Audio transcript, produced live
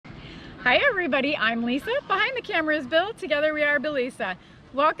Hi everybody, I'm Lisa. Behind the camera is Bill. Together we are Billisa.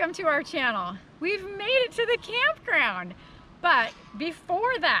 Welcome to our channel. We've made it to the campground. But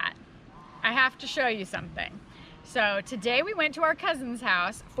before that, I have to show you something. So today we went to our cousin's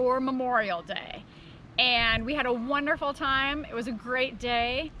house for Memorial Day. And we had a wonderful time. It was a great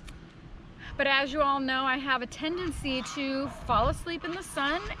day. But as you all know, I have a tendency to fall asleep in the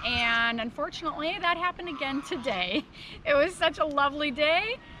sun, and unfortunately that happened again today. It was such a lovely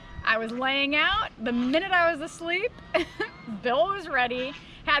day. I was laying out. The minute I was asleep, Bill was ready,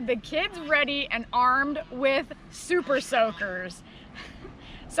 had the kids ready and armed with super soakers.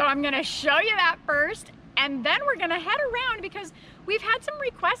 So I'm gonna show you that first, and then we're gonna head around because we've had some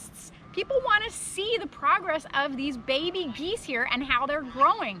requests. People want to see the progress of these baby geese here and how they're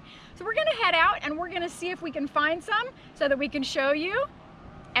growing. So we're gonna head out and we're gonna see if we can find some so that we can show you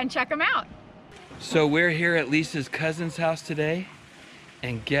and check them out. So we're here at Lisa's cousin's house today,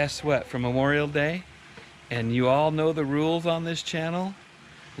 and guess what? For Memorial Day, and you all know the rules on this channel.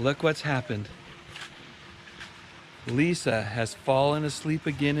 Look what's happened. Lisa has fallen asleep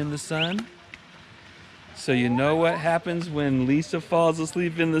again in the sun. So you know what happens when Lisa falls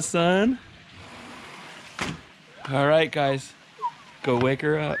asleep in the sun? All right, guys, go wake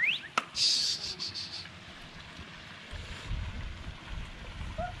her up.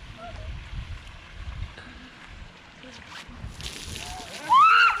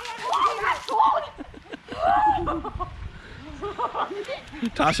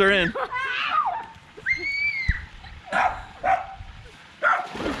 Toss her in.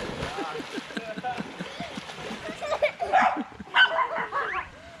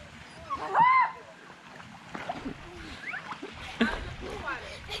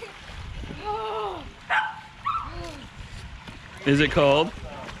 Is it cold?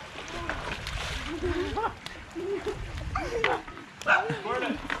 Squirt.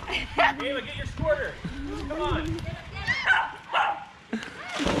 Ava, get your squirter. Come on.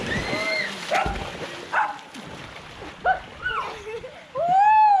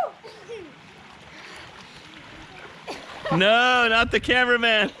 No, not the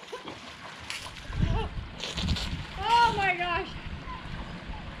cameraman. Oh my gosh.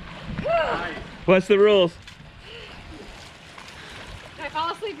 What's the rules? If I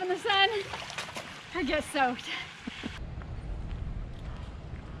fall asleep in the sun, I get soaked.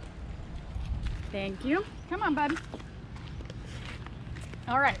 Thank you. Come on, bud.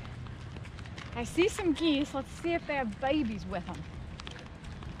 All right. I see some geese. Let's see if they have babies with them.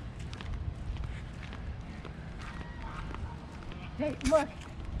 Hey,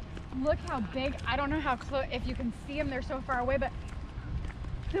 look how big. I don't know how close, if you can see them, they're so far away, but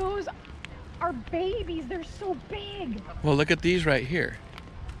those are babies. They're so big. Well, look at these right here.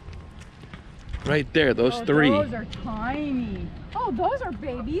 Right there, those three. Those are tiny. Oh, those are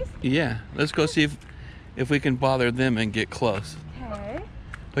babies. Yeah, let's go see if we can bother them and get close. Okay.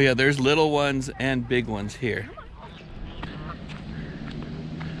 Oh yeah, there's little ones and big ones here.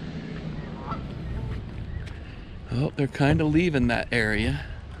 Oh, they're kind of leaving that area.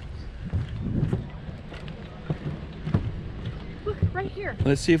 Look, right here.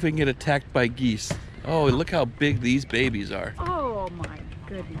 Let's see if we can get attacked by geese. Oh, look how big these babies are. Oh my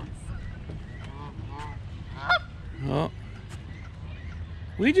goodness. Oh.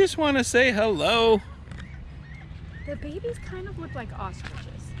 We just want to say hello. The babies kind of look like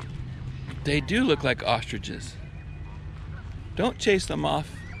ostriches. They do look like ostriches. Don't chase them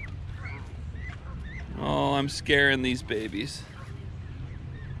off. Oh, I'm scaring these babies.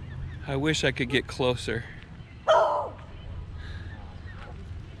 I wish I could get closer.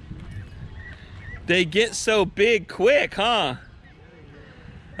 They get so big quick, huh?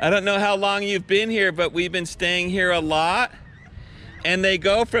 I don't know how long you've been here, but we've been staying here a lot. And they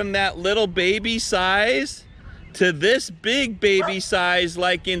go from that little baby size to this big baby size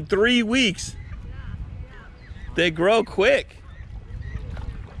like in 3 weeks. They grow quick.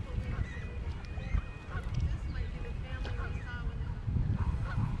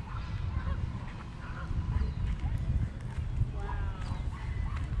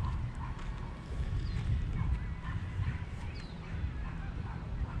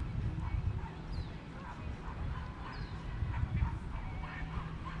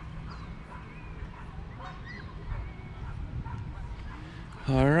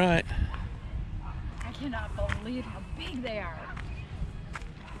 All right. I cannot believe how big they are.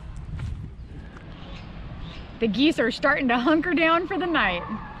 The geese are starting to hunker down for the night.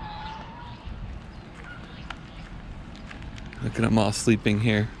 Look at them all sleeping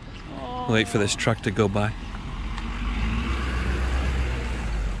here. Wait for this truck to go by.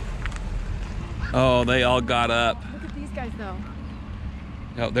 Oh, they all got up. Look at these guys though.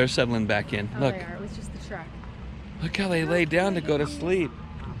 Oh, they're settling back in. Oh, Look. they are. It was just the truck. Look how they lay down to go to sleep.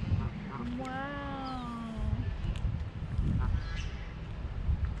 Wow.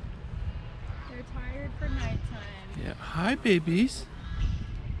 They're tired for nighttime. Yeah. Hi, babies.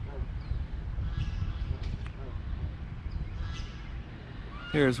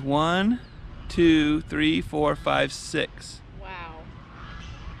 There's 1, 2, 3, 4, 5, 6. Wow.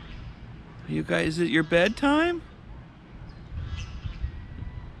 You guys, is it your bedtime?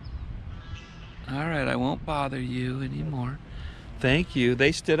 All right, I won't bother you anymore. Thank you.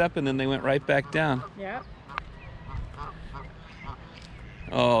 They stood up and then they went right back down. Yep.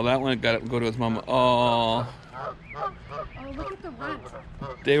 Oh, that one got to go to his mama. Oh. Oh, look at the runt.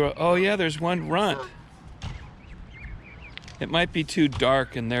 They were. Oh yeah, there's one runt. It might be too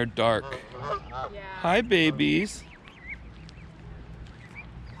dark and they're dark. Yeah. Hi, babies.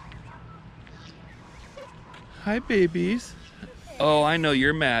 Hi, babies. Oh, I know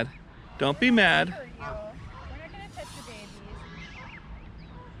you're mad. Don't be mad. We're not gonna touch the babies.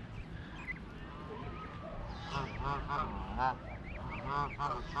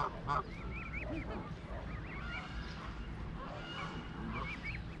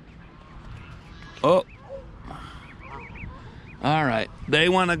 Oh. All right. They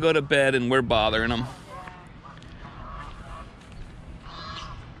want to go to bed and we're bothering them.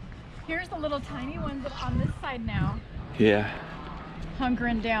 Here's the little tiny ones on this side now, Yeah.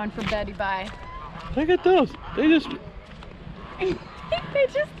 hunkering down for Betty Bye. Look at those. They just. They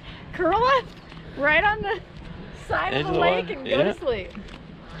just curl up right on the side Edge of of the the lake water, and go yeah. to sleep.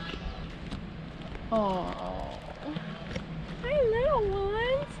 Oh, hi little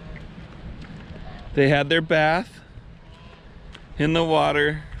ones. They had their bath in the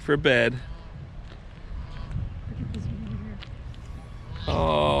water for bed. Look at this one here.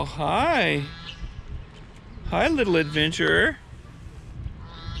 Oh, hi. Hi, little adventurer.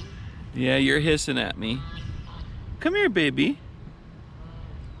 Yeah, you're hissing at me. Come here, baby.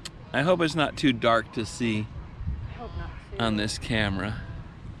 I hope it's not too dark to see I hope not. Too. on this camera.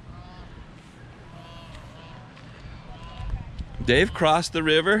 They've crossed the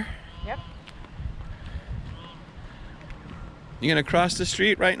river. Yep. You gonna cross the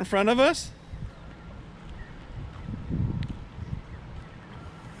street right in front of us?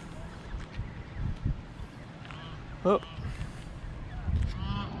 Oh.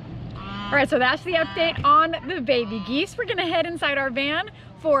 All right, so that's the update on the baby geese. We're gonna head inside our van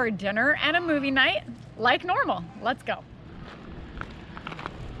for dinner and a movie night like normal. Let's go.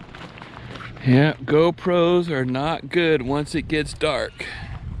 Yeah, GoPros are not good once it gets dark.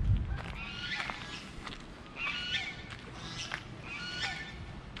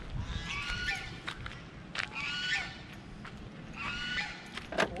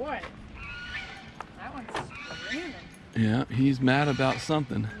 Boy, that one's screaming. Yeah, he's mad about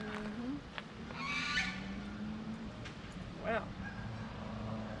something. Well.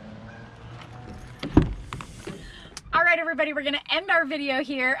 All right, everybody, we're gonna end our video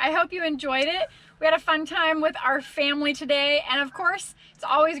here. I hope you enjoyed it. We had a fun time with our family today. And of course, it's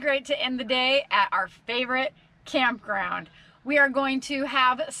always great to end the day at our favorite campground. We are going to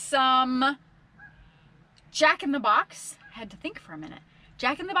have some Jack in the Box. I had to think for a minute.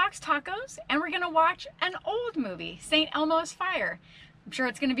 Jack in the Box tacos, and we're gonna watch an old movie, St. Elmo's Fire. I'm sure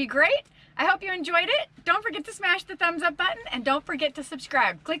it's gonna be great. I hope you enjoyed it. Don't forget to smash the thumbs up button and don't forget to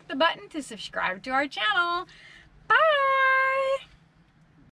subscribe. Click the button to subscribe to our channel. Bye!